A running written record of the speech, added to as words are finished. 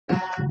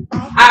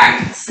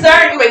Alright,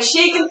 starting by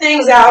shaking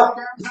things out,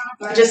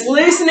 just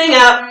loosening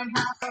up,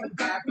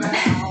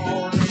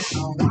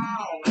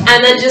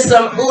 and then just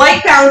some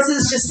light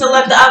bounces just to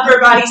let the upper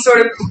body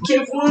sort of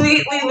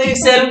completely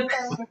loosen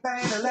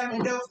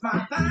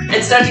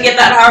and start to get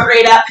that heart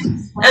rate up.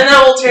 And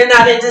then we'll turn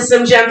that into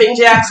some jumping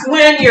jacks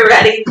when you're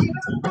ready.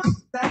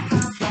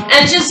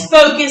 And just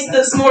focus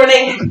this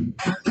morning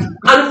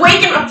on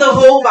waking up the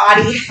whole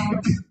body.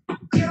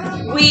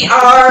 We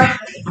are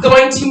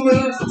going to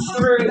move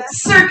through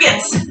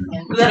circuits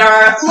that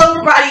are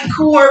lower body,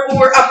 core,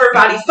 or upper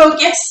body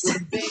focused.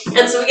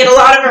 And so we get a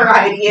lot of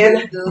variety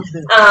in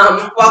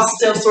while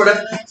still sort of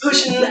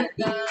pushing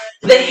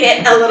the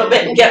hit a little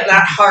bit and getting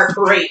that heart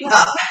rate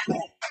up.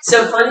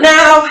 So for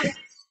now,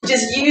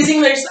 just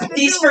using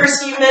these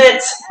first few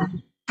minutes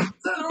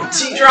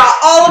to draw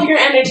all of your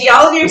energy,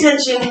 all of your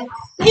attention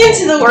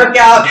into the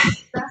workout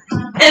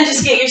and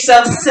just get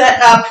yourself set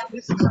up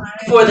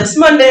for this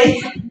Monday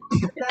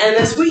and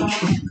this week.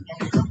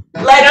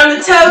 Light on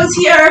the toes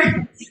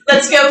here.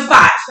 Let's go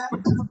 5,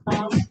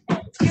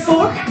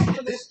 4,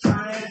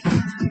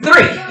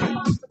 3,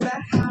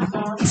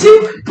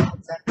 2,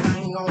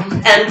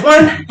 and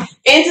 1.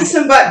 Into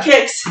some butt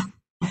kicks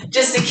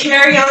just to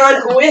carry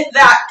on with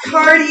that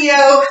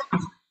cardio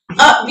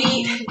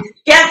upbeat.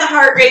 Get the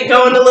heart rate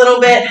going a little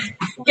bit.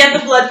 Get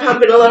the blood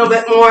pumping a little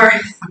bit more.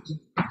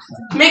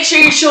 Make sure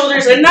your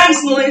shoulders are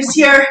nice and loose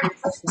here.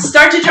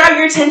 Start to draw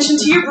your attention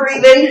to your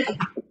breathing.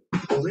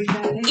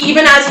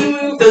 Even as you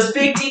move those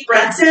big deep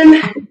breaths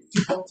in.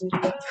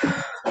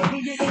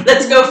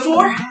 Let's go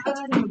 4.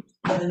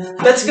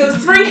 Let's go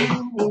 3,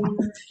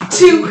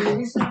 2,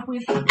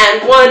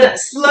 and 1.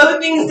 Slow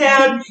things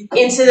down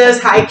into those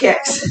high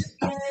kicks.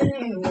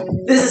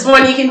 This is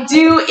one you can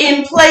do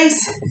in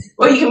place,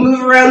 or you can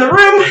move around the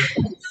room.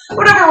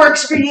 Whatever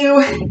works for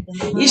you.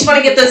 You just want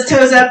to get those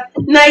toes up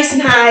nice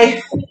and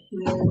high.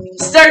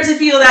 Start to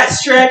feel that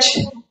stretch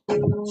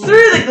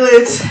through the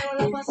glutes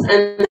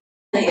and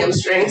the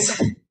hamstrings.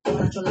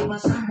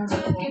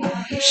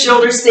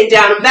 Shoulders stay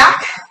down and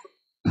back.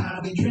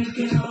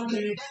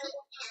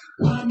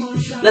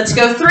 Let's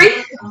go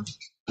 3,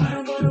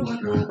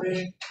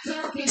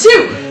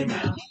 2.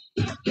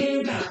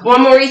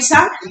 One more each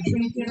side.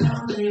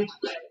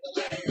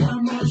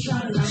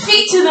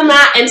 Feet to the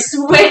mat and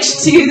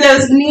switch to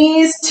those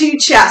knees to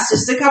chest.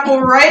 Just a couple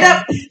right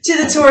up to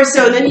the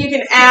torso. Then you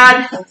can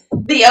add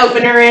the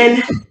opener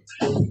in.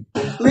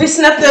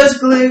 Loosen up those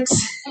glutes.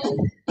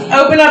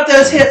 Open up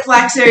those hip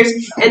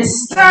flexors and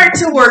start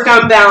to work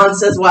on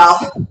balance as well.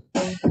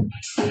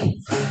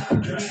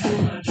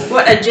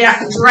 What a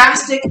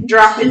drastic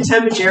drop in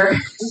temperature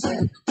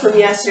from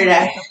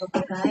yesterday.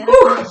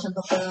 Whew.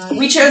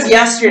 We chose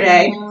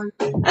yesterday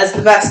as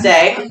the best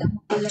day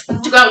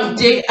to go out and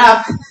dig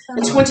up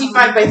a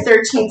 25 by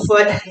 13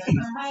 foot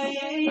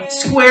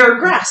square of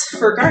grass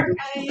for a garden.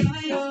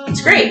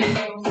 It's great.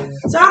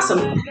 It's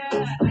awesome.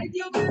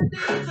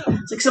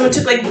 It's like someone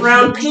took like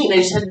brown paint and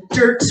I just had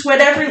dirt sweat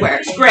everywhere.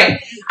 It's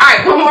great. All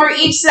right, one more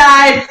each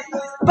side,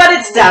 but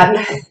it's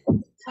done.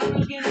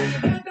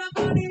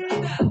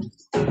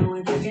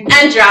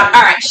 And drop.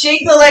 All right,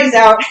 shake the legs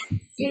out.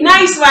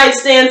 Nice wide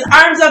stance,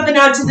 arms up and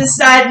out to the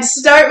side. And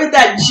start with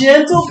that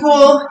gentle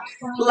pull,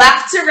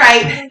 left to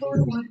right.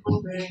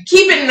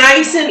 Keep it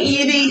nice and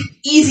easy,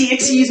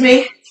 until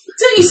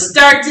you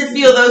start to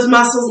feel those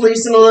muscles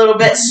loosen a little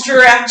bit.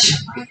 Stretch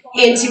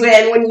into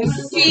it. And when you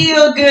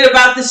feel good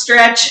about the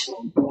stretch,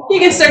 you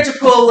can start to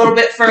pull a little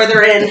bit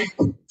further in.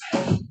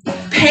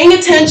 Paying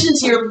attention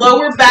to your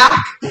lower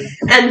back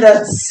and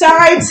the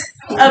sides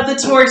of the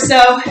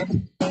torso.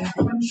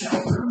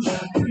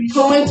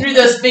 Pulling through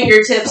those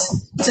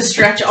fingertips to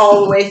stretch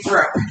all the way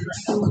through.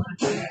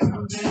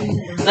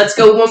 Let's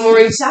go one more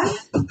each side.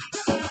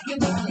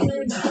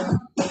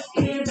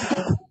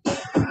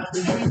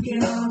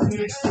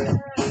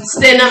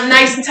 Stand up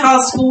nice and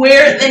tall,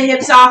 square the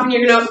hips off, and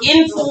you're going to go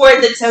in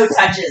forward, the toe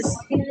touches.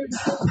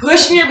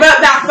 Pushing your butt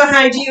back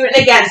behind you, and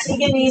again,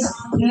 taking these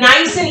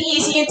nice and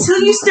easy until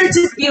you start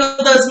to feel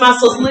those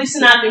muscles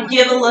loosen up and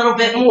give a little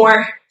bit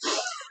more.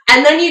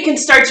 And then you can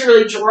start to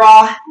really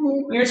draw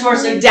your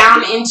torso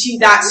down into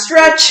that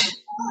stretch.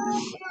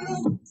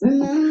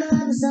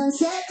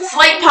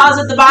 Slight pause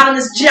at the bottom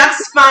is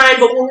just fine,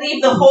 but we'll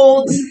leave the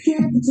holds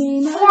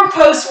for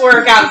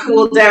post-workout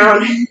cool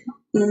down.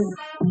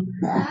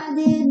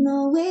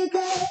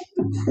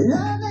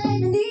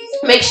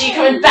 Make sure you're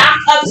coming back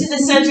up to the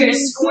center to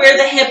square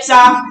the hips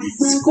off,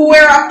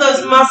 square up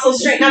those muscles,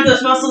 straighten up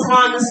those muscles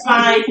along the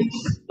spine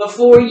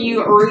before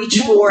you reach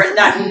for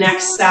that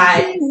next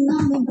side.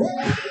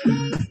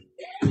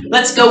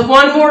 Let's go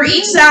one more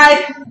each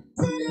side.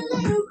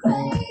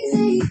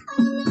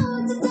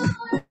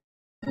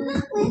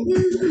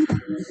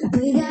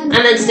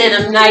 And then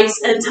stand up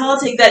nice and tall.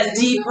 Take that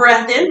deep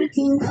breath in.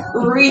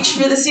 Reach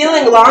for the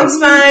ceiling, long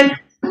spine.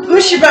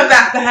 Push your butt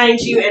back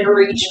behind you and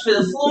reach for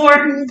the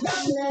floor.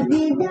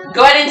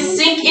 Go ahead and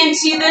sink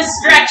into this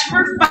stretch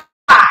for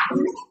 5,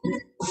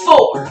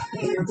 4,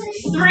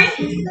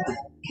 3,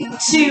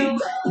 2,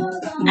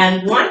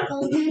 and 1.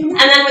 And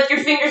then with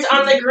your fingers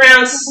on the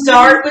ground,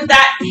 start with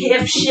that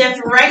hip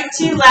shift right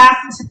to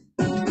left.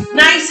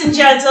 Nice and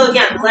gentle,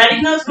 again,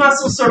 letting those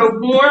muscles sort of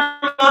warm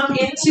up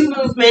into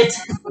movement.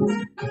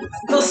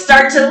 They'll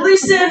start to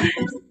loosen,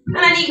 and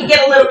then you can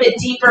get a little bit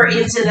deeper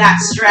into that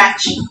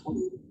stretch.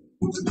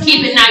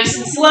 Keep it nice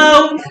and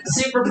slow,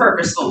 super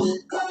purposeful.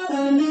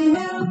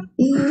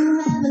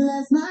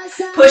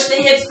 Push the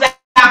hips back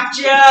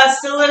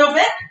just a little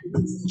bit.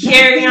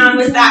 Carry on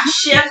with that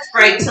shift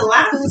right to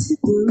left.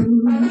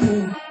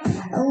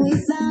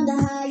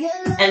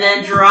 And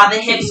then draw the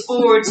hips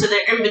forward so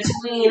they're in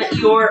between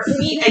your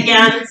feet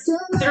again.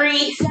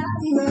 3,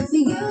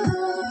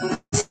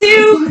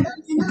 2,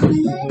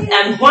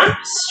 and 1.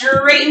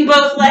 Straighten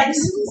both legs.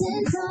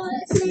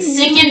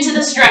 Sink into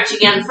the stretch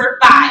again for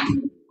 5,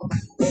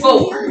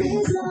 4,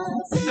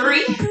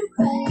 3,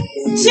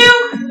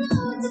 2,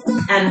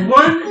 and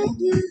 1.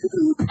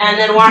 And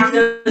then walk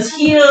those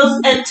heels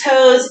and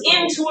toes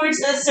in towards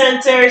the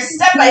center,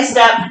 step by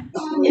step,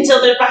 until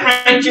they're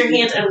behind your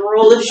hands, and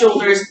roll the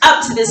shoulders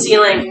up to the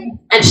ceiling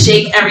and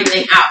shake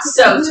everything out.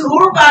 So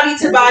total body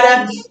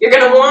Tabata, you're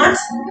going to want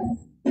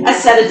a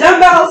set of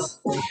dumbbells,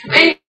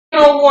 and you're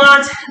going to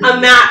want a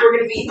mat. We're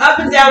going to be up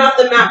and down off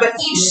the mat, but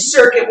each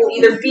circuit will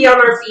either be on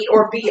our feet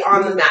or be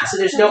on the mat. So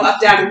there's no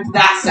up down in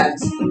that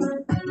sense.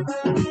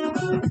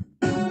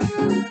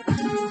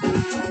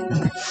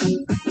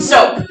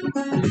 So,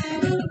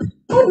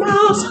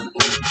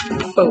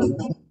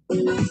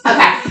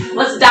 okay,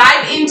 let's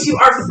dive into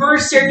our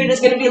first circuit.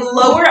 It's going to be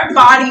lower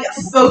body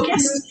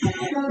focused.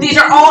 These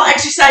are all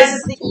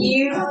exercises that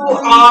you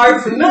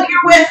are familiar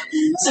with,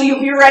 so you'll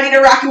be ready to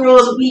rock and roll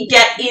as we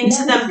get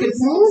into them. Good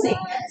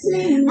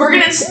morning. We're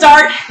going to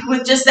start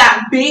with just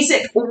that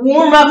basic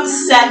warm-up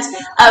set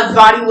of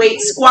body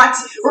weight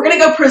squats. We're going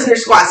to go prisoner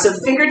squats, so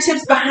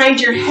fingertips behind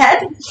your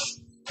head.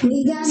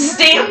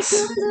 Stance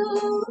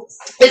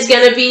is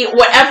going to be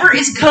whatever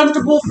is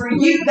comfortable for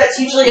you. That's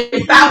usually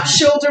about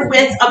shoulder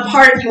width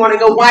apart. If you want to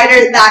go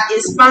wider, that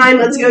is fine.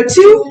 Let's go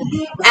 2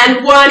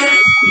 and 1.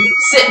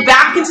 Sit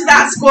back into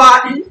that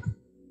squat.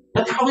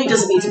 That probably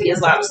doesn't need to be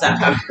as loud as that,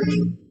 huh?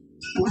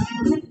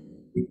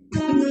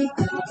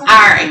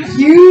 Alright,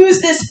 use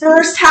this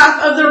first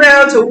half of the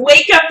round to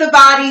wake up the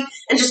body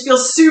and just feel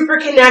super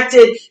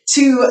connected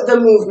to the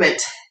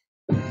movement.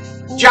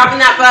 Dropping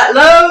that butt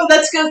low.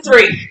 Let's go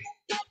 3,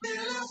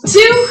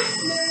 2,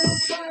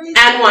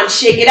 and 1.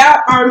 Shake it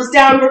out, arms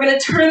down. We're going to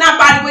turn that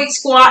body weight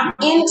squat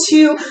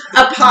into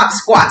a pop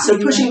squat. So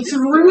pushing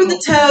through the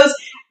toes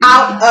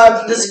out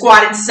of the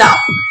squat itself.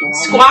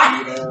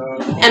 Squat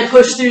and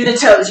push through the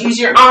toes. Use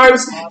your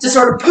arms to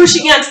sort of push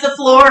against the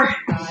floor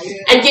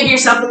and give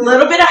yourself a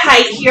little bit of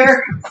height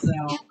here.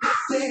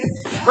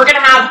 We're going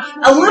to have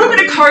a little bit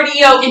of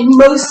cardio in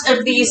most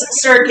of these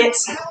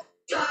circuits.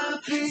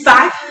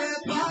 5,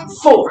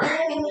 4,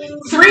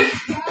 3,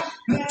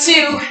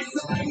 2,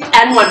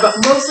 and 1. But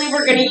mostly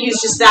we're going to use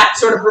just that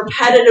sort of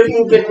repetitive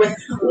movement with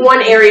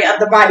one area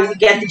of the body to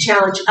get the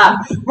challenge up.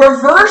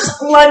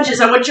 Reverse lunges.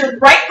 I want your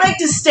right leg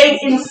to stay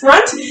in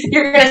front.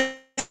 You're going to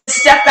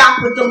step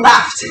back with the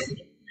left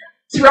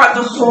throughout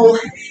the whole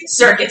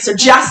circuit. So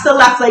just the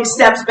left leg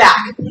steps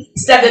back.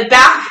 Step it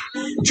back.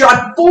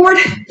 Draw it forward.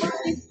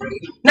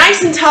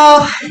 Nice and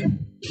tall.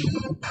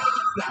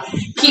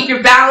 Keep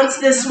your balance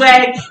this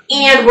way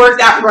and work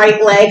that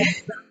right leg.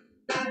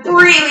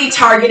 Really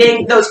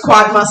targeting those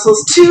quad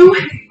muscles. 2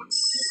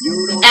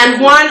 and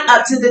 1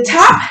 up to the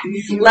top.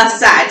 Left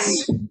side.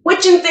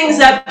 Switching things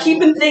up,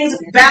 keeping things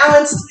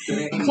balanced.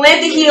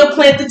 Plant the heel,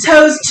 plant the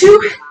toes.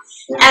 2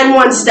 and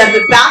 1. Step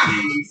it back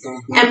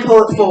and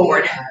pull it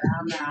forward.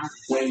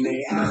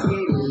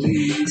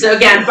 So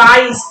again,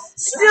 body's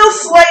still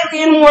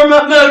slightly in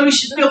warm-up mode. We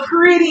should feel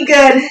pretty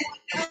good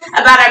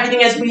about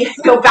everything as we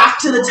go back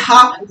to the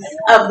top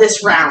of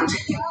this round.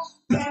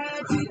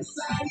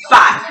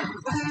 5,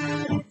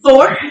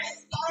 4,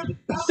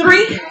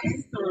 3,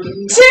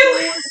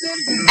 2,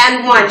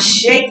 and 1.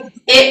 Shake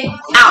it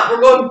out.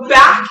 We're going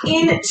back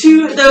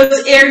into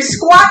those air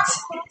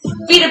squats.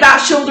 Feet about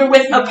shoulder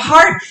width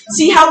apart.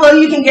 See how low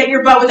you can get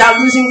your butt without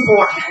losing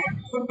form.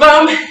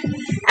 Boom.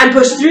 And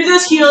push through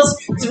those heels,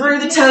 through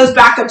the toes,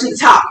 back up to the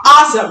top.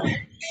 Awesome.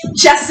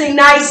 Chest stay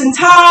nice and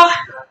tall.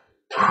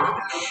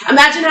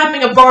 Imagine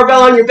having a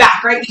barbell on your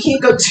back, right? You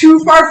can't go too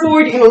far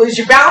forward. You're going to lose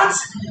your balance.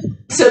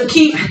 So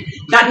keep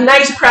that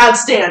nice proud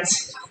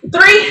stance.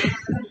 3, 2,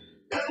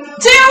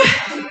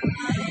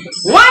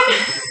 1.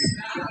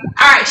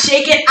 All right,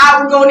 shake it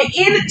out. We're going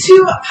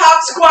into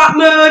pop squat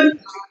mode.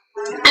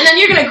 And then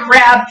you're going to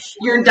grab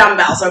your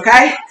dumbbells,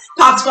 okay?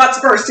 Pop squats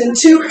first in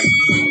 2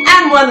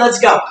 and 1. Let's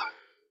go.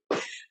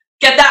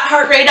 Get that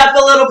heart rate up a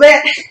little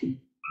bit.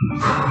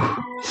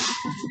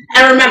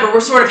 And remember,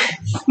 we're sort of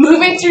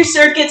moving through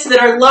circuits that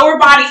are lower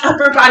body,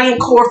 upper body, and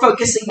core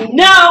focus. So you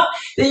know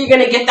that you're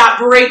going to get that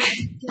break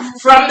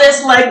from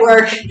this leg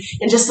work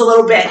in just a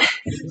little bit.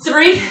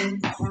 3, 2,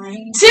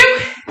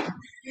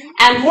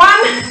 and 1.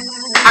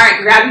 All right,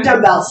 grab your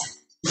dumbbells.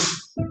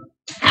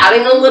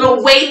 Adding a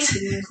little weight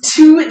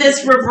to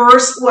this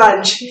reverse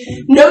lunge.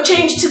 No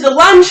change to the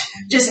lunge,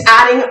 just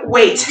adding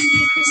weight.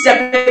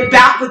 Step it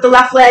back with the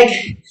left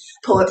leg,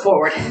 pull it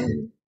forward.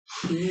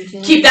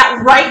 Keep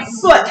that right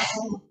foot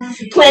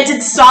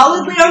planted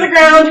solidly on the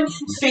ground,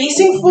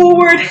 facing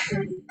forward,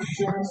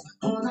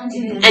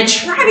 and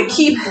try to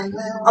keep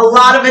a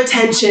lot of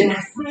attention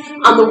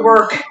on the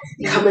work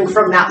coming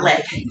from that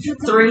leg.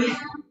 3,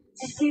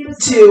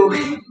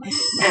 2,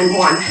 and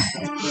 1.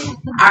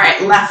 All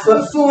right, left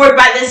foot forward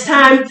by this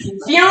time.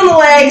 Feeling the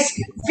legs,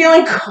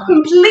 feeling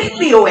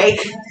completely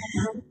awake.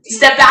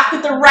 Step back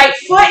with the right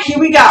foot. Here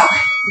we go.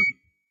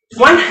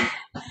 1,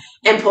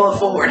 and pull it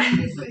forward.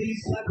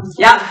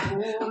 Yep,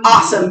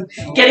 awesome.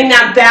 Getting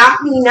that back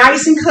knee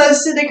nice and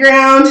close to the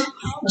ground.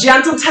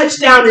 Gentle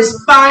touchdown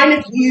is fine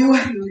if you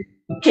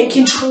can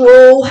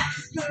control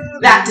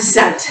that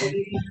descent.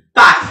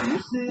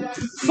 5,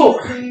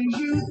 4,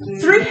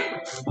 3,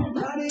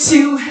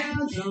 2,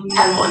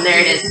 and 1. There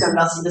it is.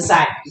 Dumbbells to the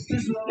side.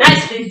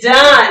 Nicely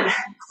done.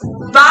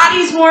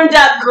 Body's warmed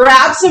up.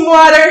 Grab some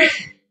water.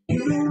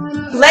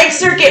 Leg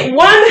circuit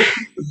 1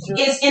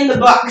 is in the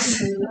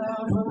books.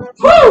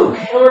 Woo!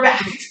 And we're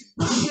back.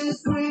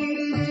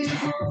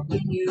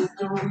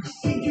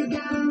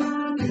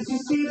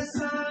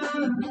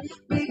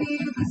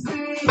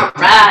 All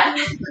right.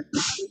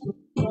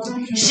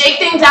 Shake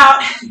things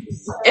out.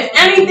 If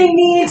anything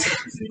needs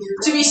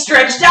to be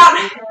stretched out,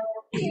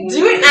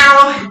 do it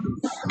now.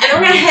 And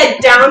we're going to head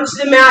down to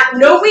the mat.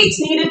 No weights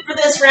needed for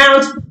this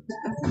round.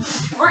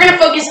 We're going to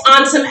focus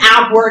on some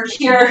ab work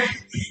here.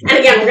 And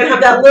again, we're going to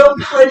have that little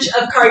punch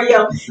of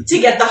cardio to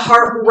get the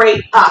heart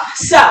rate up.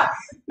 So,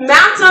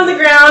 mats on the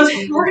ground.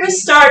 We're going to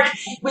start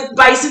with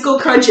bicycle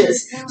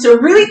crunches. So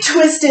really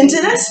twist into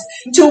this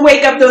to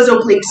wake up those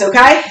obliques,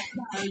 okay?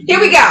 Here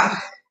we go.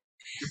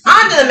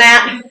 Onto the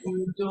mat.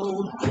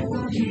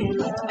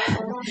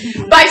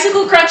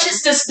 Bicycle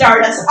crunches to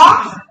start us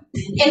off.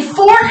 In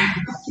 4,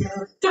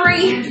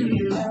 3,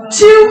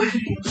 2,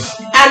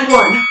 and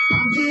 1.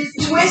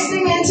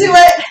 Twisting into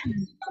it.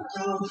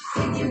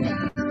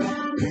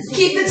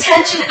 Keep the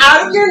tension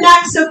out of your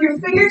neck, so if your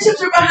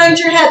fingertips are behind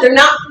your head, they're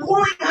not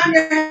pulling on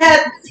your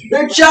head,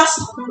 they're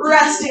just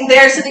resting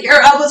there so that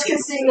your elbows can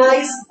stay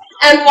nice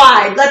and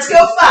wide. Let's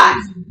go.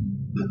 5,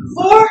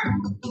 4,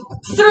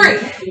 3,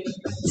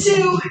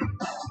 2,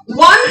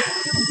 1.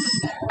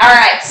 All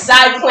right,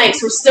 side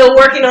planks. We're still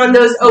working on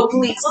those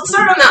obliques. Let's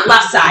start on that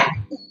left side.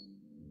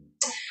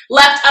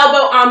 Left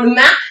elbow on the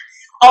mat.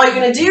 All you're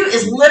going to do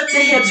is lift the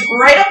hips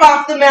right up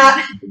off the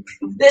mat.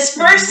 This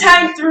first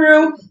time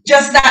through,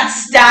 just that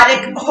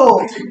static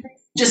hold.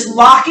 Just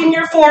lock in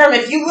your form.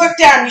 If you look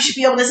down, you should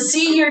be able to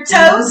see your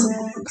toes.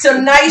 So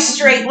nice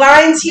straight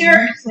lines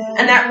here.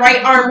 And that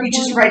right arm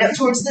reaches right up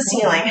towards the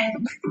ceiling.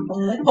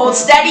 Hold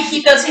steady.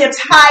 Keep those hips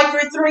high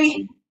for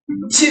 3,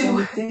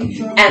 2,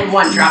 and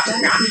 1. Drop to the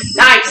ground.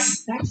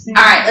 Nice.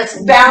 All right,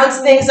 let's balance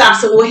things off.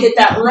 So we'll hit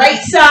that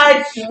right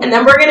side, and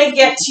then we're going to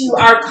get to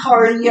our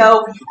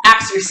cardio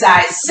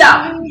exercise. So,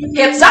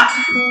 hips up.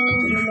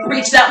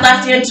 Reach that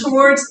left hand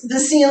towards the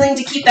ceiling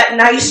to keep that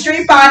nice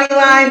straight body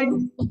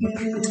line.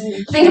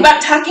 Think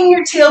about tucking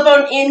your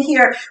tailbone in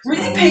here.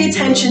 Really pay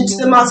attention to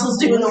the muscles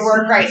doing the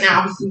work right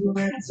now.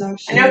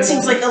 I know it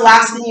seems like the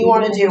last thing you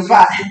want to do,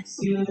 but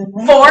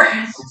 4,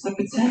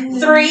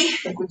 3,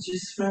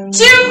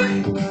 2,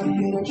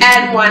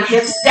 and 1.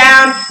 Hips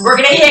down. We're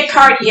going to hit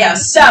cardio.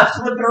 So,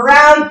 flip it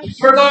around.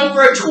 We're going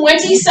for a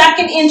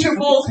 20-second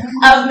interval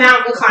of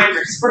mountain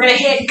climbers. We're going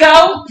to hit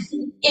go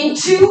in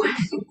 2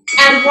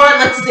 and 1.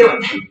 Let's do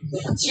it.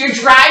 So you're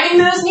driving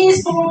those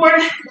knees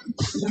forward,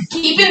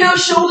 keeping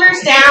those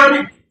shoulders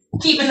down,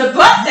 keeping the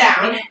butt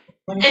down,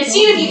 and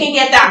see if you can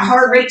get that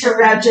heart rate to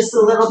rev just a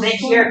little bit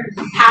here,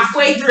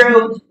 halfway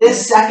through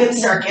this second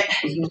circuit.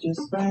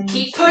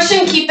 Keep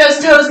pushing, keep those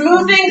toes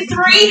moving.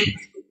 3,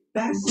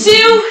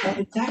 2,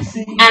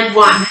 and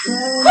 1.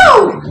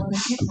 Woo!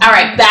 All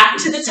right, back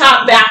to the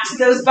top, back to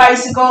those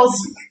bicycles.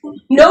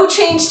 No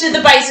change to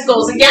the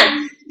bicycles.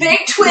 Again,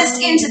 big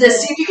twist into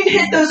this. See if you can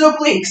hit those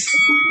obliques.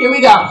 Here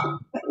we go.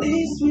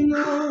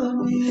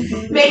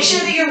 Make sure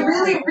that you're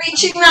really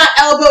reaching that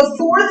elbow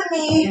for the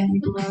knee.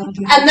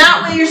 And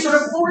that way you're sort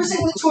of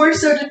forcing the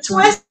torso to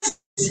twist.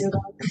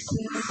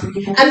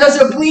 And those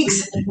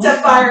obliques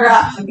to fire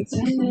up.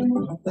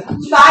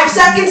 5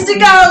 seconds to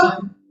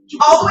go.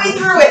 All the way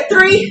through it.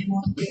 3,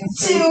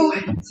 2,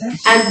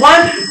 and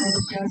 1.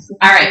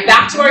 All right,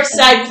 back to our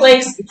side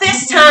planks.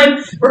 This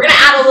time, we're going to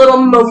add a little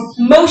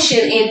motion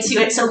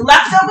into it. So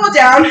left elbow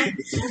down.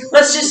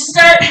 Let's just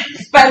start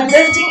by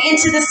lifting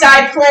into the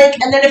side plank.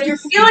 And then if you're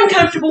feeling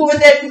comfortable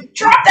with it,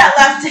 drop that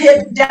left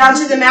hip down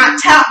to the mat,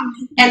 tap,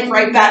 and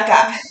right back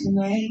up.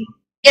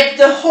 If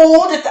the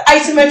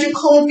isometric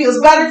hold feels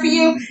better for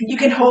you, you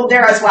can hold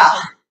there as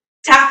well.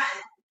 Tap.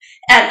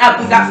 And up,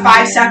 we've got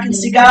 5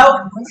 seconds to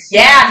go.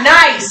 Yeah,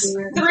 nice.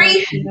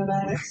 3,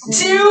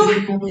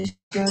 2,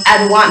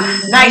 and 1.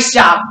 Nice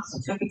job.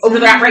 Over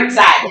that right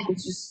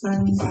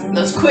side.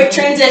 Those quick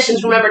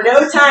transitions. Remember,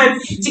 no time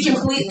to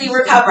completely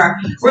recover.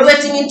 We're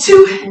lifting in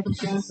 2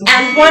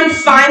 and 1.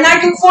 Find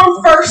that good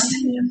form first.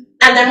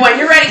 And then when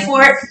you're ready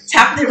for it,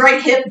 tap the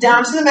right hip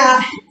down to the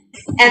mat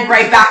and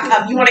right back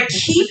up. You want to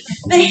keep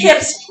the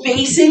hips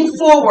facing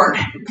forward.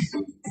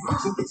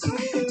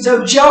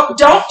 So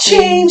don't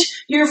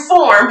change your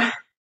form.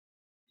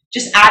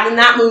 Just add in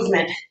that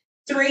movement.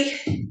 3,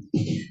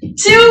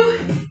 2,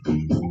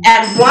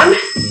 and 1.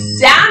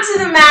 Down to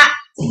the mat.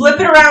 Flip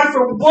it around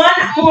for 1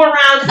 more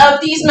round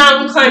of these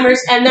mountain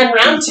climbers, and then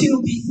round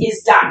 2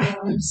 is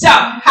done. So,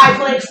 high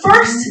plank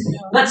first.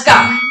 Let's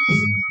go.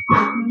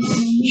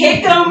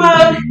 Hit go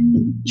mode.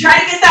 Try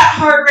to get that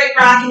heart rate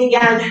rocking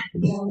again.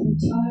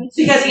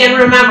 Because again,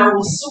 remember,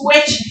 we'll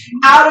switch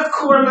out of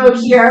core mode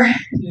here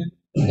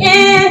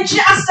in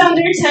just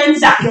under 10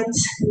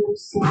 seconds.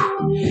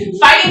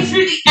 Fighting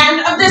through the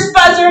end of this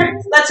buzzer.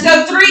 Let's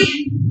go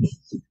 3.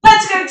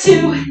 Let's go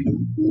 2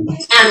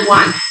 and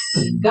 1.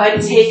 Go ahead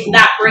and take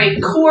that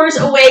break. Core's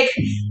awake.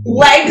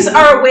 Legs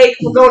are awake.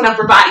 We're going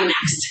upper body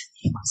next.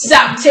 So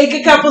take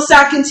a couple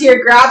seconds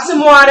here. Grab some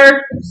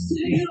water.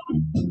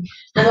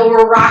 And then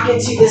we're rocking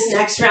to this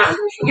next round.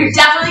 You're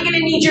definitely going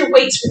to need your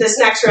weights for this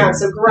next round.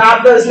 So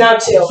grab those now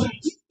too.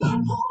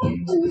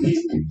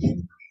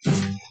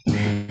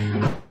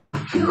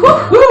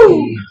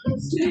 Woohoo!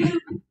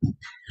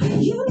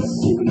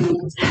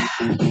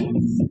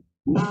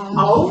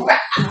 All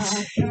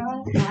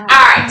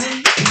right,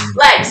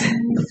 legs,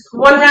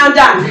 1 round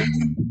done.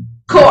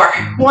 Core,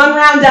 1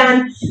 round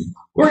done.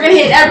 We're going to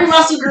hit every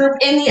muscle group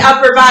in the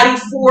upper body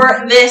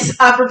for this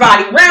upper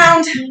body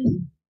round.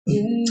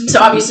 So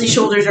obviously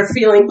shoulders are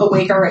feeling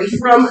awake already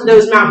from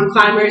those mountain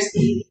climbers.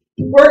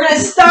 We're going to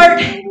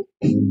start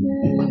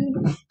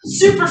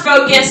super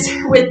focused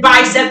with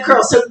bicep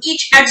curls. So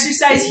each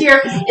exercise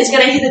here is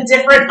going to hit a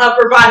different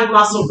upper body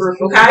muscle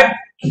group, okay?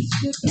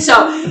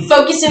 So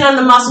focus in on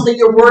the muscle that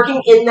you're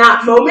working in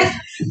that moment.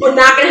 We're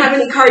not going to have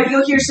any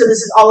cardio here, so this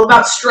is all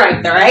about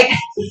strength, all right?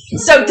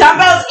 So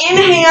dumbbells in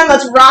hand.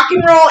 Let's rock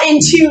and roll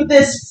into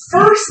this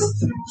first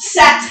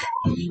set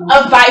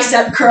of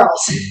bicep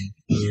curls.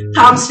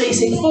 Palms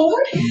facing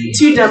forward,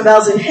 2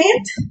 dumbbells in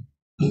hand.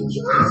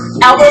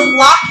 Elbows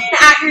locked in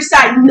at your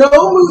side.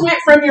 No movement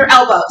from your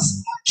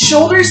elbows.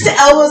 Shoulders to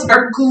elbows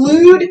are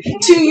glued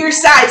to your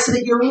side so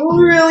that you're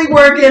really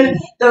working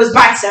those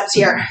biceps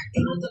here.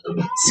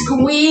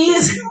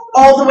 Squeeze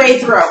all the way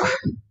through.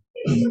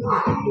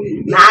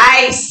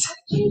 Nice.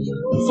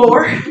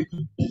 4,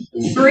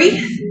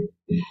 3,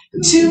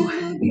 2,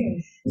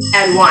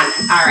 and 1.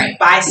 All right,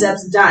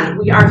 biceps done.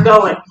 We are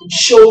going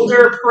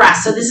shoulder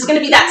press. So this is going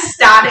to be that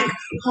static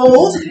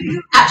hold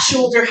at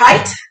shoulder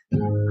height.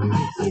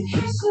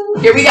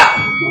 Here we go.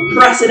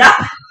 Press it up,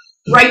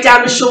 right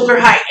down to shoulder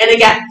height. And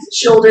again,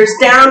 shoulders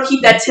down,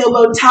 keep that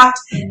tailbone tucked,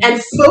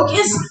 and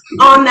focus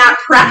on that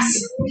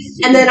press.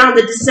 And then on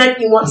the descent,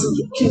 you want some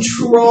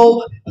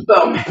control.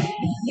 Boom.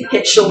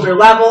 Hit shoulder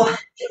level,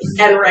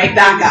 and right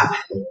back up.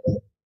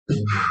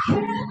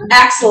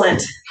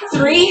 Excellent.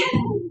 3,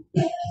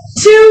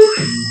 2,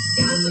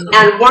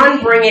 and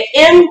 1. Bring it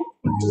in.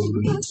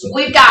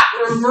 We've got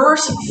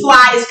reverse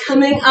flies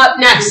coming up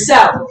next.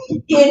 So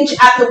hinge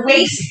at the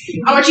waist.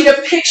 I want you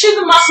to picture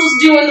the muscles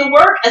doing the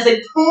work as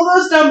they pull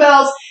those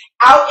dumbbells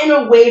out and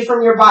away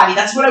from your body.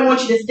 That's what I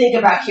want you to think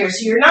about here.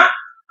 So you're not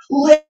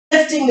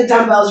lifting the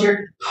dumbbells.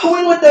 You're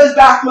pulling with those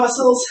back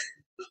muscles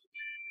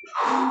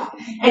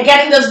and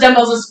getting those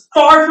dumbbells as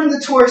far from the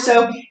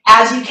torso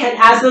as you can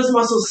as those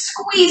muscles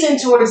squeeze in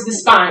towards the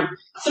spine.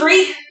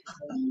 3,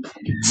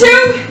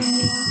 2,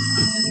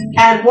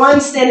 and 1.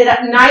 Stand it up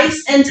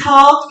nice and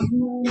tall.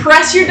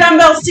 Press your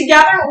dumbbells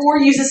together or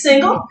use a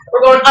single.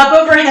 We're going up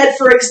overhead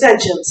for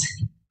extensions.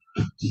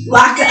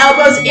 Lock the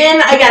elbows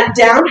in, again,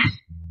 down,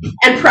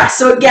 and press.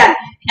 So again,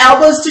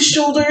 elbows to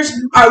shoulders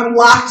are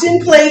locked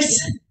in place.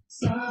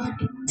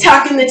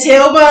 Tuck in the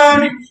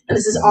tailbone, and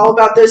this is all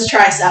about those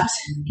triceps.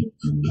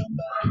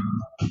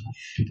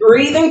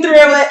 Breathing through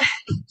it.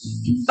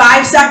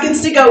 5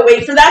 seconds to go.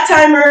 Wait for that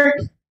timer.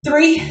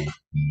 3,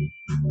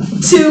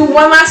 2, 1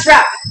 last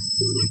rep.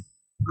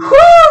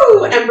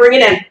 Woo! And bring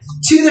it in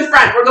to the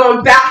front. We're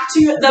going back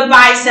to the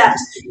biceps.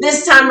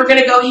 This time we're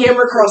going to go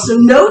hammer curls. So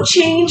no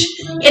change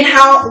in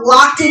how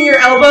locked in your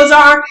elbows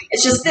are.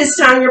 It's just this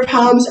time your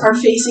palms are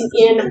facing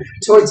in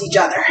towards each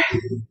other.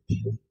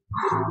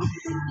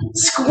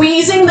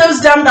 Squeezing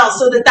those dumbbells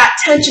so that that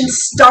tension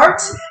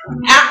starts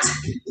at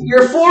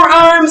your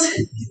forearms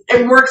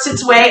and works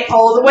its way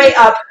all the way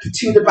up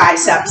to the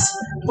biceps.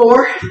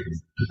 4,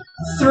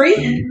 3,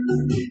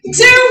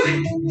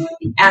 2,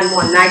 and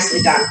 1.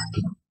 Nicely done.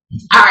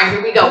 All right,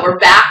 here we go. We're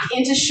back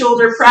into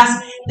shoulder press.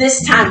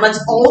 This time,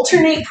 let's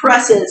alternate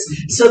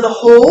presses. So the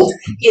hold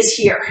is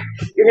here.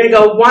 You're going to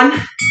go 1,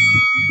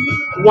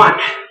 1.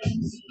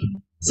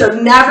 So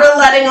never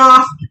letting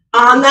off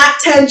on that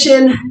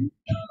tension.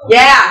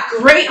 Yeah,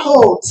 great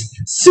holds.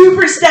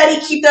 Super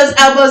steady. Keep those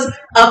elbows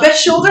up at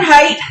shoulder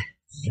height.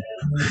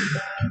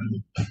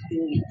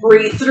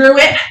 Breathe through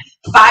it.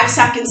 5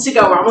 seconds to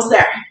go. We're almost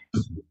there.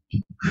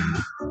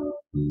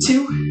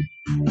 2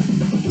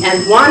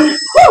 and 1.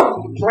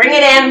 Woo! Bring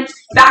it in.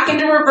 Back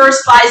into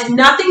reverse flies.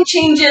 Nothing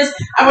changes.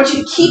 I want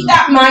you to keep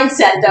that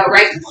mindset though,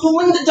 right?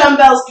 Pulling the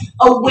dumbbells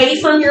away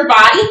from your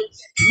body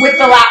with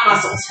the lat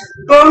muscles.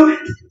 Boom.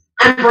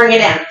 And bring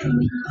it in.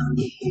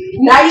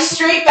 Nice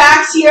straight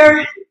backs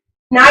here.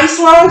 Nice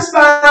long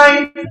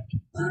spine.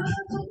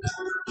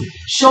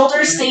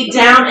 Shoulders stay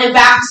down and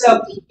back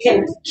so you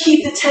can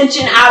keep the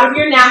tension out of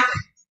your neck.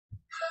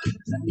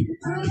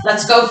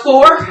 Let's go.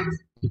 4,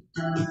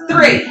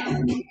 3,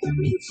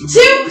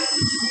 2,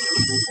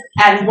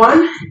 and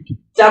 1.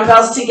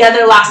 Dumbbells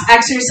together. Last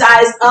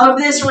exercise of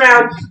this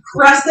round.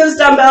 Press those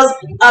dumbbells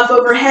up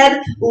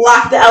overhead.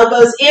 Lock the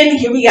elbows in.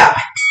 Here we go.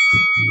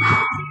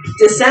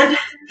 Descend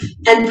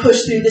and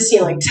push through the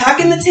ceiling. Tuck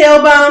in the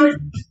tailbone.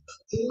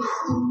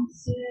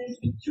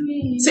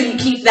 So you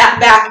keep that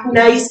back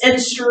nice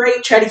and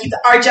straight. Try to keep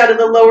the arch out of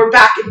the lower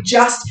back and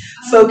just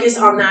focus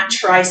on that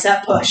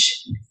tricep push.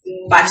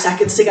 5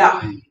 seconds to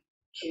go.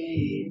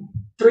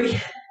 3,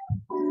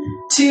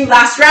 2,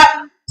 last rep.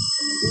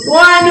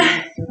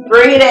 1,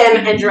 bring it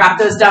in and drop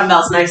those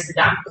dumbbells nicely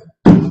down.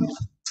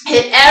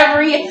 Hit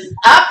every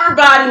upper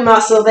body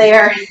muscle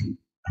there.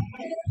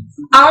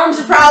 Arms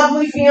are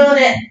probably feeling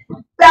it.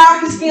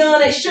 Back is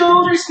feeling it.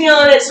 Shoulders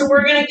feeling it. So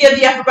we're going to give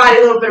the upper body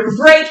a little bit of a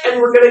break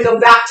and we're going to go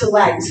back to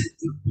legs.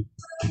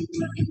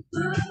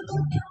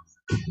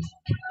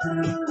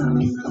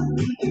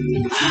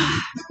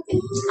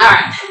 All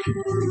right.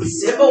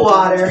 Sip of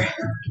water.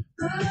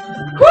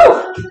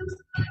 Whew.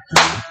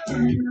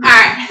 All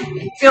right.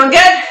 Feeling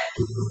good?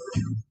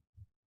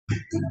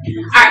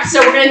 All right,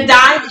 so we're going to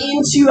dive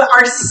into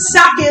our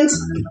second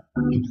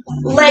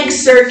leg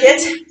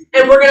circuit,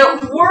 and we're going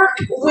to work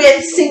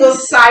with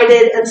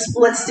single-sided and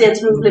split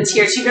stance movements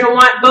here. So you're going to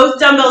want both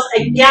dumbbells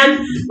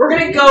again. We're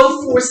going to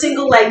go for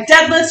single leg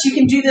deadlifts. You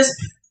can do this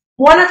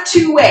one of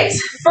 2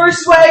 ways.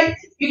 First way,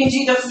 you can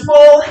do the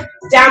full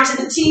down to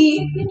the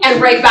T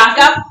and right back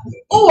up,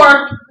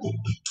 or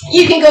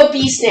you can go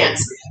B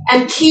stance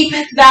and keep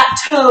that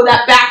toe,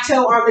 that back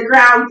toe on the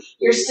ground.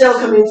 You're still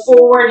coming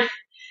forward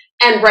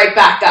and right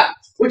back up.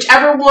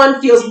 Whichever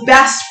one feels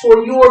best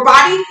for your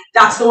body,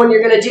 that's the one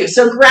you're going to do.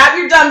 So grab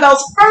your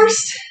dumbbells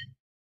first.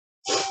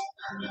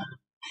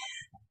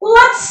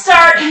 Let's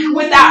start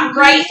with that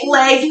right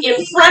leg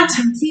in front,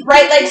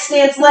 right leg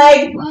stance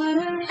leg,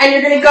 and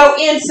you're going to go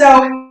in,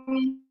 so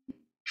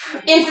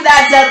into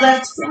that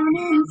deadlift,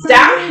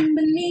 down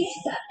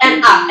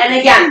and up. And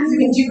again, you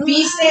can do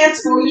B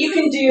stance or you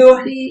can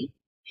do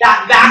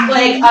that back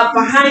leg up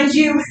behind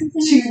you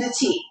to the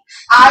T.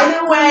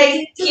 Either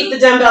way, keep the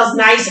dumbbells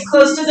nice and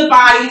close to the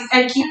body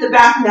and keep the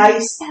back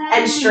nice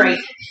and straight.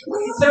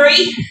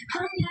 3,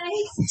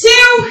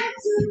 2,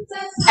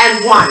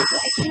 and 1.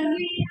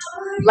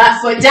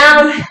 Left foot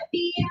down.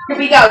 Here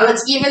we go.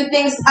 Let's even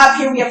things up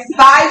here. We have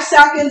 5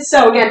 seconds.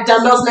 So again,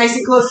 dumbbells nice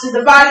and close to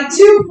the body.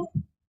 2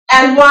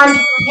 and 1.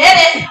 Hit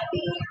it.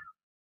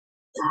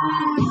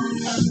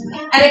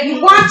 And if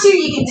you want to,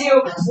 you can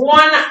do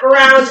 1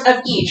 round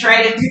of each,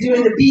 right? If you're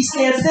doing the B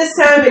stance this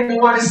time and you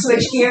want to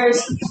switch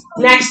gears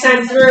next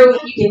time through,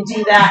 you can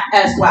do that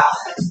as well.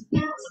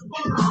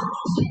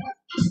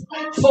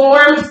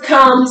 Form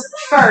comes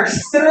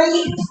first.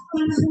 3,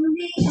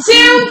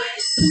 2,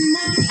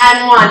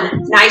 and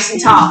 1. Nice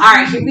and tall. All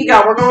right, here we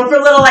go. We're going for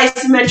a little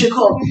isometric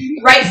hold.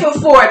 Right foot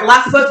forward,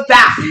 left foot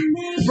back.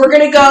 We're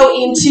going to go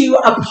into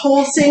a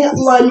pulsing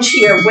lunge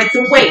here with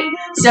the weight.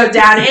 So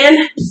down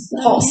in,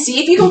 pulse.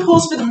 See if you can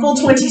pulse for the full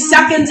 20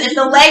 seconds. If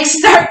the legs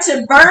start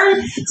to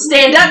burn,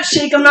 stand up,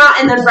 shake them out,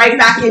 and then right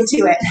back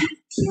into it.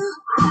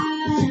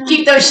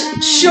 Keep those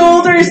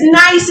shoulders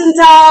nice and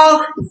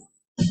tall.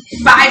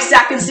 5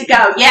 seconds to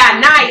go. Yeah,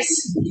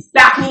 nice.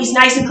 Back knees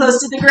nice and close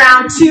to the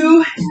ground.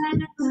 2,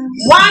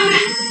 1.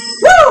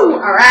 Woo! All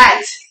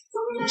right.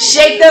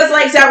 Shake those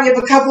legs out. We have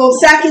a couple of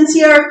seconds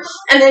here.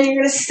 And then you're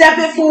going to step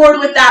it forward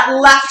with that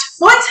left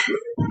foot.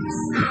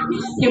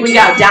 Here we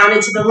go. Down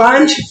into the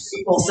lunge.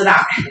 Pulse it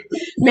out.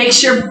 Make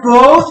sure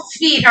both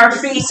feet are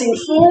facing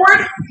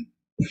forward.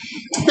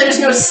 There's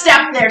no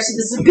step there, so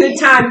this is a good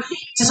time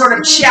to sort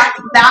of check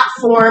that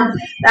form,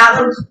 that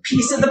little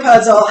piece of the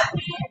puzzle,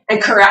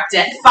 and correct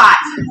it. 5,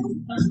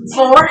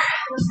 4,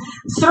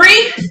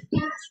 3,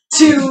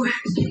 2,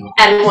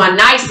 and 1.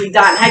 Nicely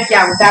done. Heck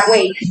yeah, with that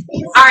weight.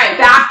 All right,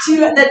 back to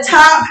the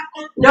top.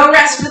 No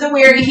rest for the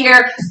weary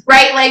here.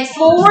 Right leg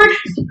forward.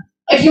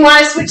 If you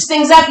want to switch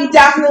things up, you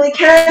definitely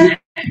can.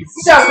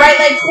 So right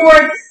leg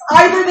forward,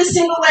 either the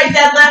single leg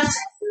deadlift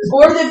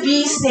or the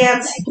B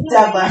stance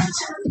deadlift.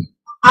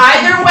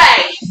 Either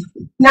way,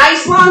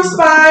 nice long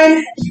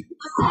spine.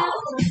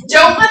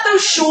 Don't let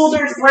those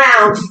shoulders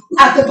round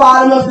at the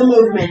bottom of the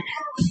movement.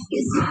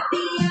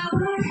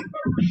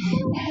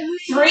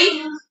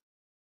 3,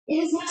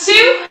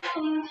 2,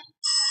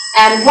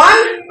 and 1.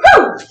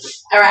 Woo!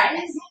 All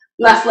right.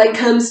 Left leg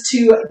comes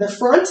to the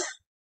front.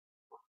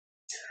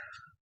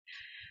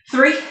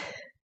 3,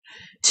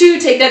 2,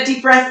 take that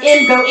deep breath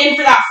in. Go in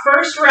for that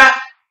first rep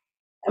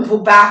and pull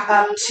back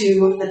up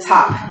to the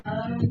top.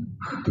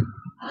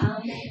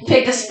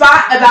 Pick a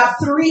spot about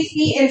 3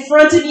 feet in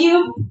front of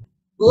you.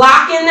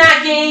 Lock in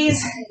that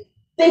gaze.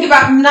 Think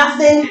about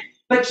nothing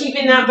but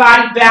keeping that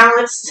body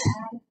balanced.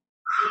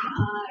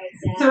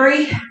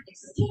 3,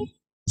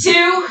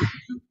 2,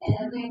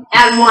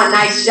 and 1.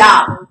 Nice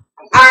job.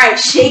 All right,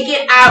 shake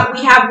it out.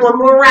 We have one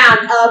more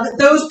round of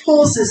those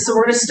pulses. So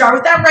we're going to start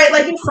with that right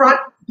leg in front.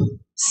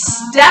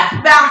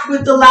 Step back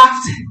with the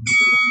left.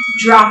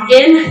 Drop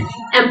in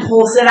and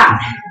pulse it out.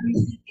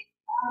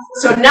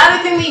 So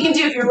another thing that you can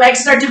do if your legs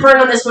start to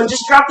burn on this one,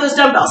 just drop those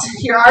dumbbells.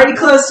 You're already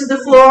close to the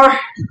floor.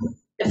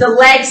 If the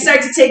legs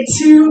start to take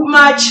too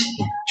much,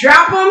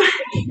 drop them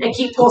and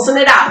keep pulsing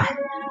it out.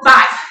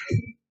 5,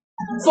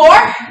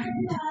 4,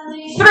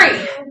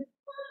 3,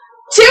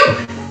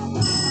 2,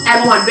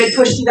 and 1. Big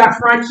push through that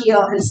front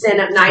heel and stand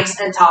up nice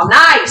and tall.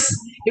 Nice.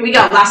 Here we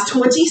go. Last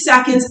 20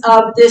 seconds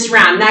of this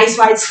round. Nice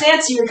wide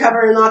stance. So you're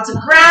covering lots of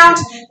ground.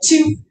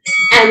 2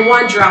 and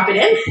 1. Drop it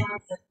in.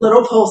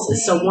 Little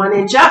pulses. So 1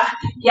 inch up.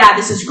 Yeah,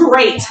 this is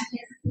great.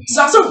 It's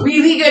also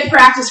really good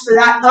practice for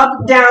that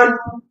up-down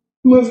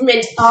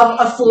movement of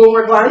a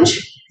forward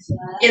lunge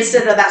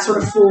instead of that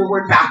sort of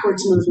forward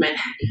backwards movement.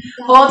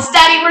 Hold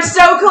steady. We're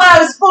so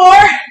close. 4,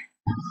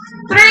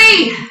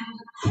 3,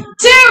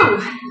 2,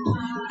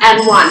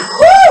 and 1.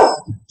 Woo!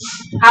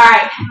 All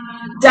right.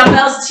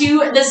 Dumbbells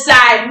to the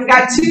side. We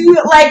got 2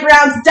 leg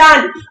rounds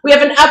done. We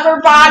have an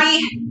upper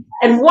body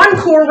and 1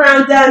 core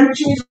round done,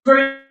 which means we're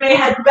going to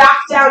head back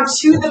down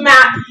to the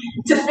mat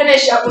to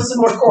finish up with some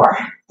more core.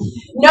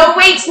 No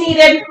weights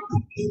needed,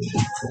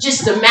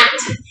 just the mat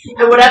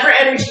and whatever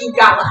energy you've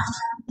got left.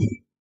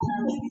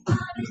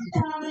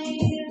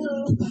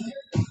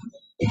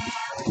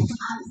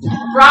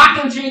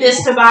 Rocking through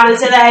this Tabata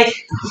today.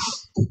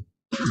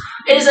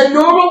 It is a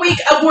normal week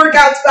of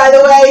workouts, by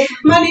the way.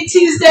 Monday,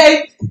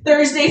 Tuesday,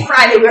 Thursday,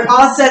 Friday. We're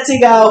all set to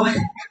go.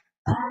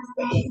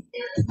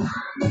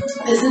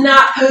 It's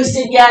not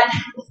posted yet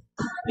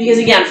because,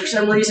 again, for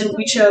some reason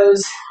we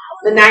chose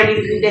the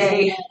 90-degree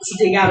day to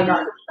dig out a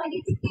garden.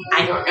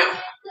 I don't know.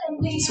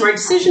 Smart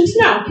decisions?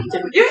 No.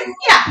 Did we do it?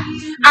 Yeah.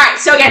 All right,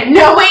 so again,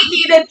 no weight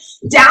needed.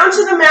 Down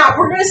to the mat.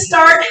 We're going to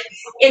start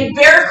in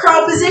bear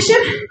crawl position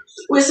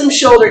with some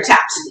shoulder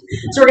taps.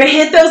 So we're going to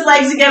hit those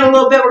legs again a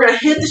little bit. We're going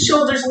to hit the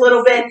shoulders a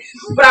little bit,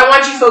 but I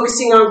want you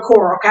focusing on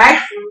core, okay?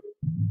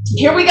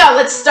 Here we go.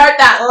 Let's start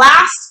that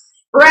last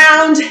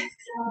round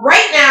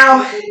right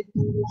now.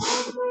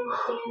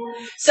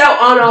 So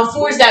on all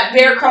fours, that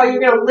bear crawl,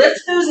 you're going to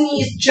lift those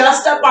knees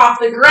just up off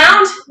the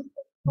ground.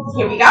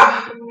 Here we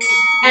go.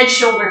 And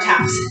shoulder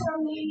taps.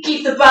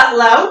 Keep the butt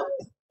low.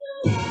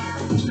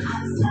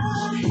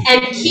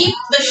 And keep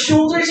the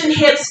shoulders and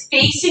hips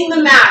facing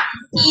the mat,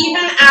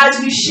 even as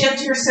you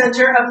shift your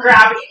center of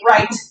gravity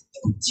right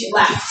to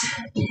left.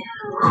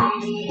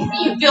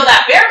 You feel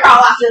that bear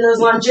crawl after those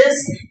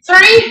lunges.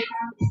 3,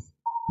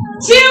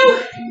 2,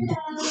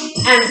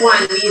 and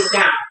 1. Knees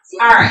down.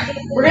 All right.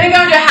 We're going to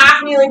go into a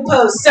half kneeling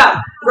pose. So,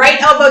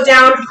 right elbow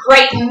down,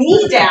 right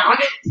knee down.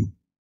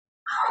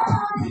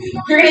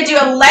 You're going to do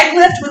a leg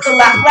lift with the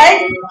left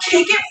leg.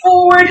 Kick it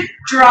forward,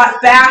 draw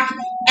it back,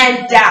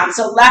 and down.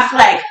 So left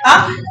leg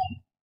up,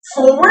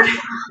 forward,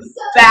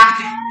 back,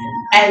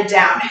 and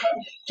down.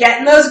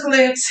 Getting those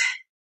glutes,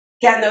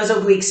 getting those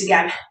obliques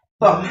again.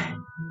 Boom.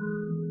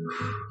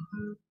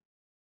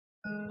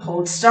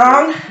 Hold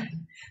strong.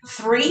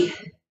 3,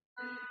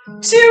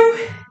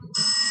 2,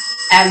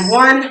 and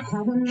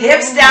 1.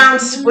 Hips down,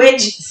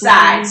 switch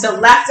sides. So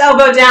left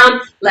elbow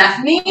down,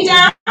 left knee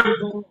down.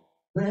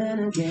 Go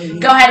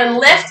ahead and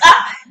lift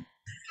up.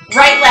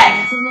 Right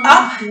leg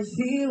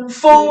up,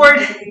 forward,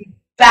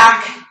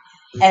 back,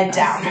 and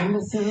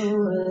down.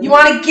 You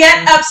want to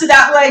get up so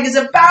that leg is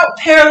about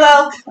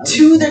parallel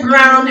to the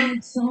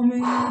ground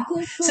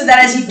so that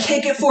as you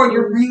kick it forward,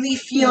 you're really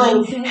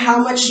feeling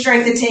how much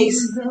strength it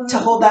takes to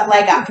hold that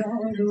leg up.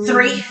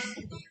 3,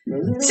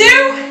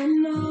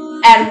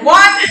 2, and 1. All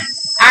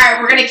right,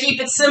 we're going to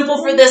keep it simple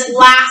for this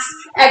last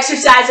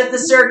exercise of the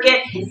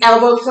circuit.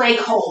 Elbow plank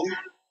hold.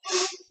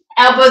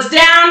 Elbows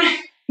down.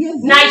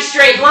 Nice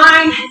straight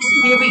line.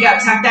 Here we go.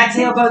 Tuck that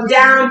tailbone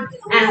down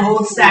and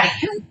hold steady.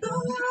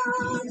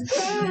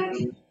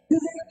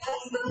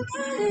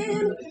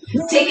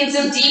 Taking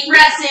some deep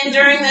breaths in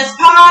during this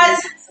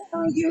pause.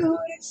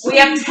 We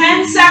have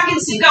 10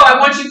 seconds to go. I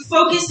want you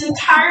focused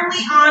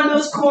entirely on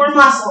those core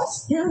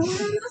muscles. 2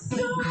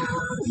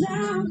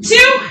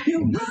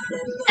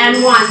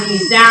 and 1.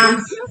 Knees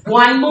down.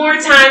 One more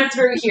time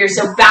through here.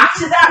 So back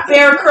to that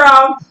bear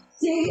crawl.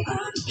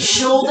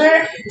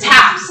 Shoulder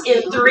taps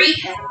in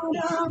 3,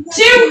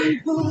 2,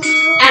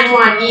 and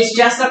 1. Knees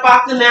just up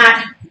off the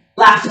mat.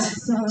 Left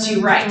to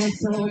right.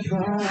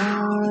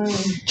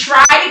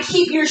 Try to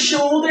keep your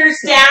shoulders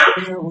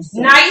down.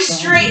 Nice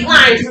straight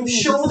line from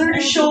shoulder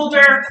to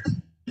shoulder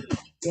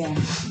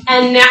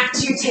and neck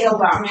to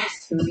tailbone.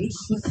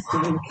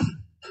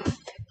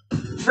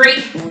 3,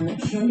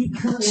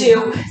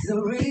 2,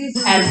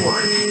 and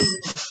 1.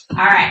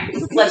 All right,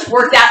 let's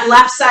work that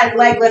left side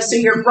leg lift. So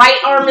your right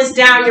arm is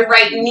down, your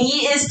right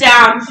knee is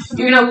down.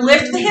 You're going to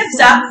lift the hips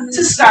up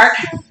to start,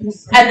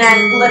 and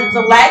then lift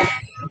the leg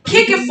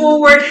kick it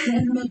forward,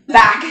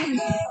 back,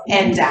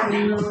 and down.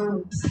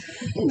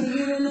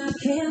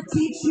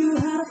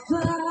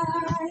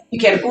 You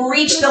can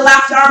reach the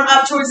left arm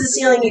up towards the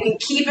ceiling. You can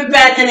keep it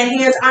bent and the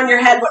hands on your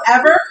head,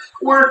 whatever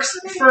works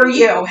for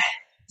you.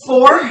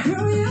 4, 3,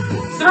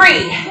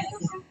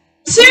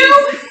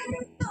 2,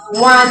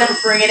 1.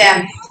 Bring it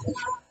in.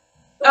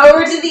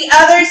 Over to the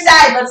other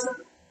side. Let's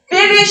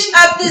finish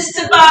up this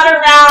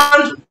Tabata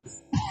round.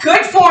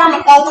 Good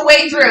form all the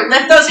way through.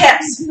 Lift those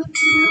hips.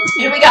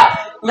 Here we go.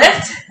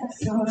 Lift,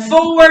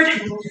 forward,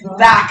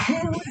 back,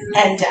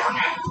 and down.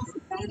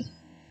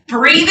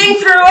 Breathing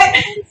through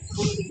it.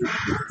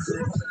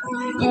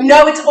 You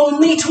know it's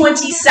only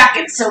 20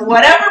 seconds, so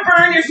whatever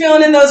burn you're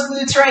feeling in those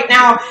glutes right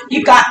now,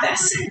 you got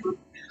this.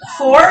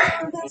 4,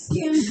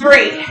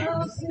 3,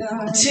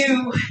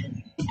 2,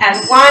 and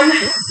 1.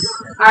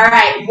 All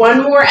right,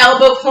 one more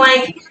elbow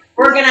plank.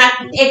 We're going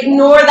to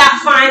ignore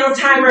that final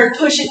timer and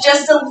push it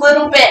just a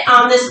little bit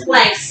on this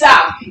plank. So,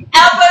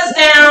 elbows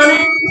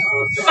down,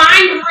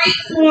 find great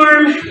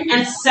form,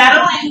 and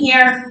settle in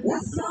here.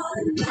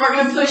 We're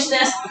going to push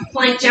this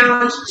plank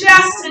challenge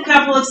just a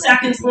couple of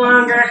seconds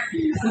longer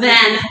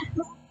than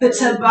the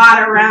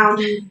Tabata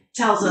round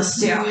tells us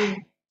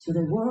to.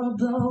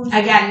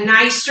 Again,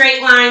 nice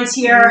straight lines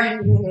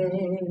here.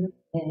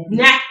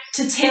 Neck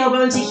to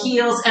tailbone to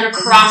heels and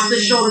across the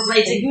shoulder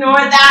blades. Ignore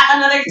that.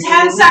 Another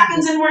 10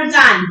 seconds and we're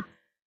done.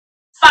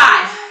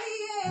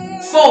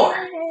 5,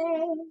 4,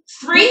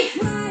 3,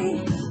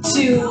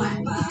 2,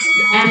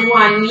 and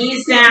 1.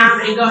 Knees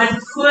down and go ahead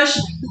and push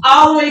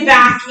all the way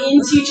back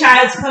into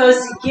child's pose.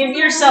 Give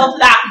yourself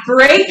that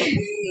break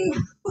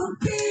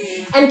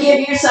and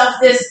give yourself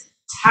this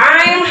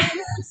time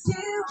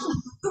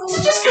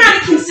to just kind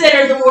of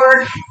consider the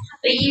work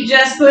that you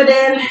just put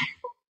in.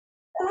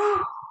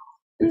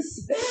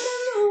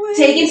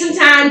 Taking some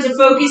time to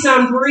focus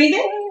on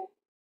breathing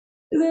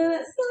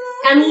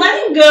and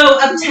letting go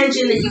of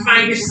tension that you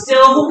find you're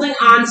still holding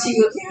on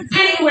to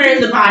anywhere in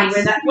the body,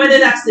 whether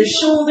that's the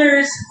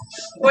shoulders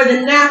or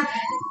the neck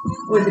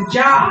or the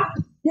jaw.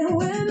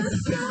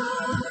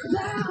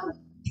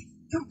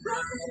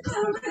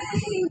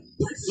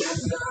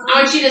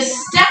 I want you to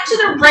step to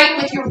the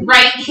right with your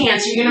right hand.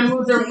 So you're going to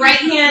move the right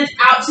hand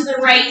out to the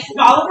right,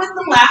 follow with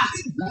the left.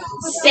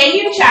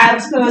 Stay in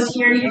child's pose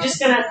here. You're just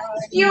going to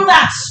feel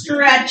that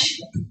stretch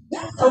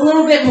a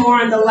little bit more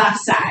on the left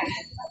side.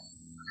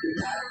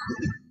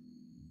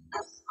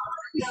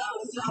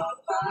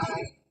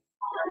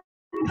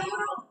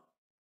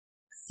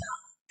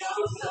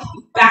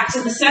 Back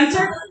to the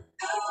center.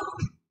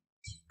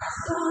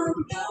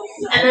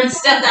 And then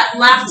step that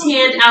left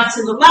hand out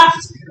to the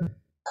left.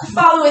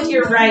 Follow with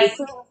your right.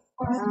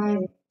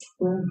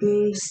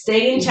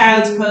 Stay in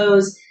child's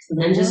pose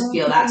and just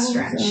feel that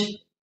stretch.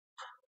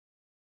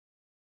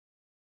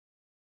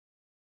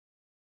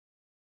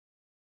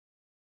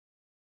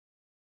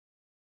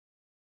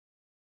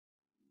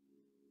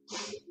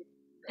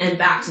 And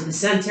back to the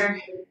center.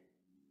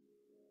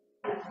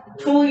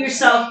 Pull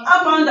yourself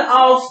up onto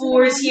all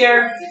fours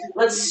here.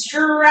 Let's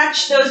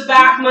stretch those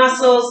back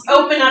muscles.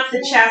 Open up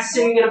the chest.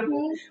 So you're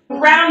going to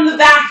round the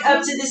back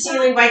up to the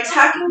ceiling by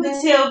tucking the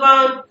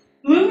tailbone,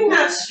 moving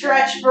that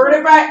stretch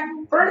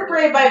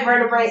vertebrae by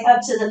vertebrae up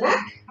to the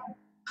neck.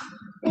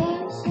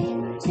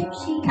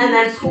 And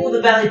then pull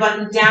the belly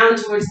button down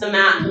towards the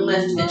mat and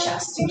lift the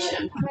chest and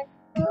chin.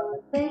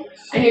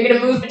 And you're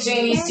going to move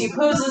between these two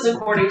poses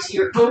according to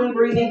your own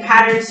breathing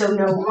pattern, so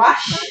no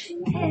rush.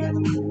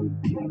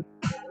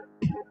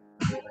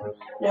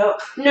 No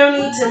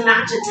need to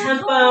match a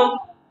tempo.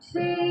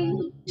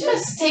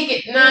 Just take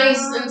it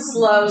nice and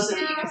slow so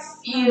that you can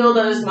feel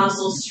those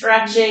muscles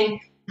stretching,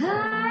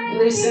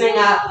 loosening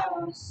up.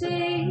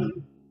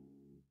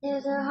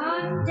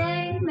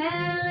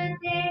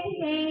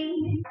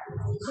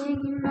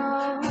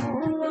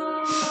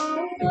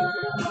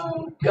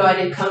 Go ahead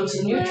and come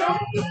to neutral.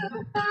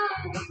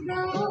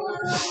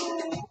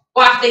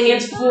 Walk the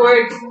hands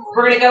forward.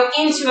 We're going to go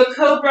into a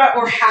cobra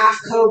or half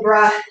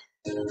cobra.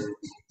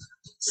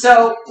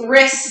 So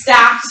wrists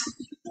stacked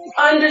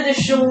under the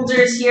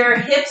shoulders here,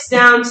 hips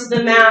down to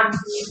the mat.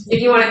 If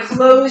you want to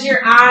close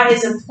your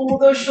eyes and pull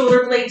those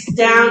shoulder blades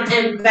down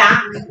and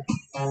back.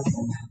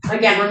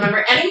 Again,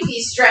 remember, any of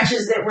these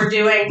stretches that we're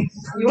doing,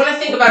 you want to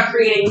think about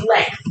creating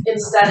length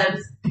instead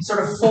of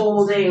sort of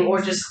folding or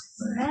just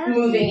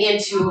moving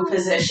into a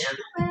position.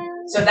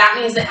 So that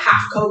means that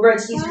half cobra,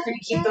 it's easier for you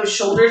to keep those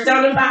shoulders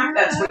down and back.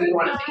 That's where you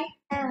want to be.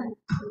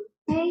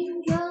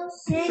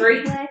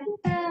 3,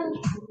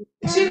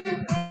 2,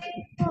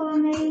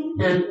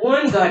 and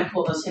 1. Go ahead and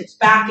pull those hips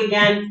back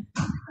again.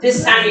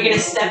 This time you're going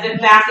to step it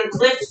back and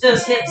lift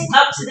those hips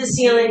up to the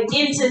ceiling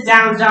into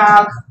down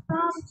dog.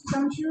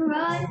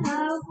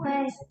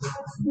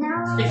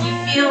 If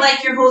you feel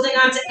like you're holding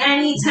on to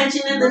any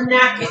tension in the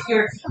neck, if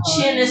your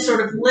chin is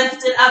sort of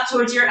lifted up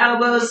towards your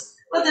elbows,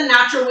 let the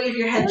natural wave of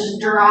your head just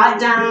draw it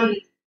down.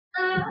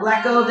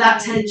 Let go of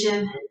that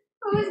tension.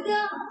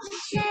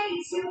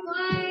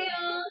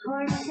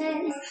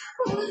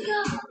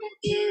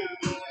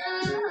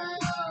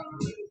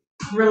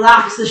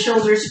 Relax the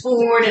shoulders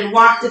forward and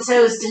walk the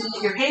toes to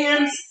meet your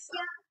hands.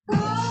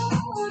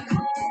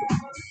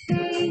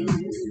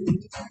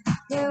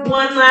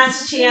 One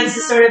last chance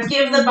to sort of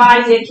give the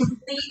body a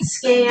complete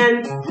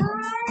scan.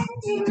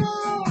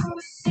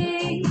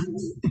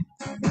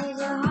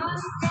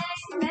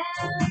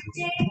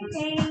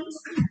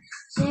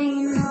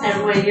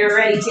 And when you're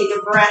ready, take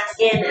a breath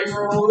in and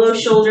roll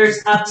those shoulders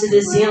up to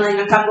the ceiling.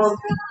 A couple of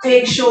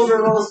big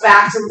shoulder rolls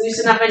back to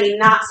loosen up any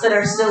knots that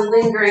are still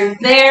lingering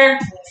there.